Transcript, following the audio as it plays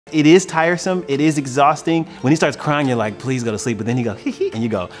It is tiresome, it is exhausting. When he starts crying, you're like, please go to sleep, but then he goes, hee hee, and you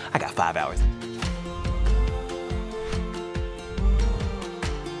go, I got 5 hours.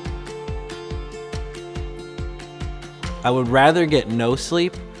 I would rather get no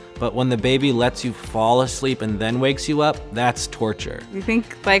sleep, but when the baby lets you fall asleep and then wakes you up, that's torture. You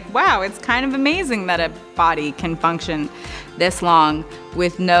think like, wow, it's kind of amazing that a body can function this long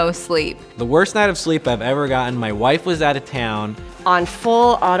with no sleep. The worst night of sleep I've ever gotten, my wife was out of town. On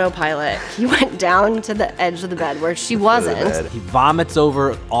full autopilot, he went down to the edge of the bed where she wasn't. He vomits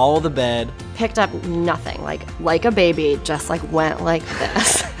over all the bed. Picked up nothing, like a baby, just like went like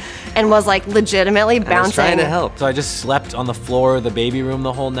this. And was like legitimately bouncing. I was trying to help. So I just slept on the floor of the baby room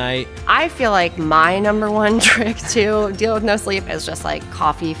the whole night. I feel like my #1 trick to deal with no sleep is just like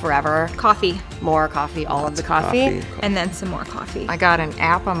coffee forever. Coffee. More coffee, all of the coffee. And then some more coffee. I got an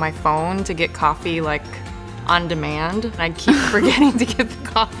app on my phone to get coffee like on demand. And I keep forgetting to get the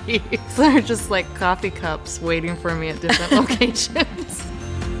coffee. So they're just like coffee cups waiting for me at different locations.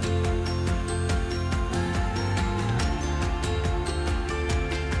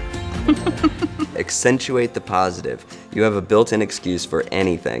 Accentuate the positive. You have a built-in excuse for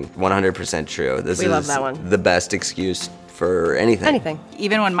anything. 100% true. This We is love that one. the best excuse for anything. Anything.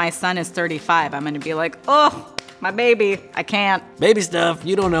 Even when my son is 35, I'm gonna be like, oh, my baby, I can't. Baby stuff,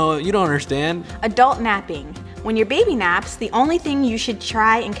 you don't know, you don't understand. Adult napping. When your baby naps, the only thing you should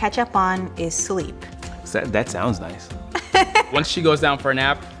try and catch up on is sleep. That sounds nice. Once she goes down for a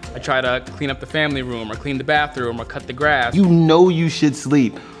nap, I try to clean up the family room or clean the bathroom or cut the grass. You know you should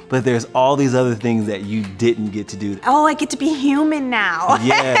sleep, but there's all these other things that you didn't get to do. Oh, I get to be human now.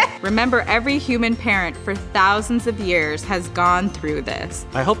 Yeah. Remember, every human parent for thousands of years has gone through this.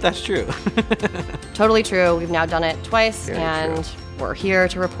 I hope that's true. Totally true. We've now done it twice, Very and we're here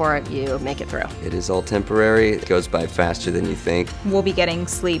to report you make it through. It is all temporary. It goes by faster than you think. We'll be getting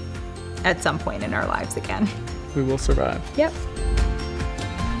sleep at some point in our lives again. We will survive. Yep.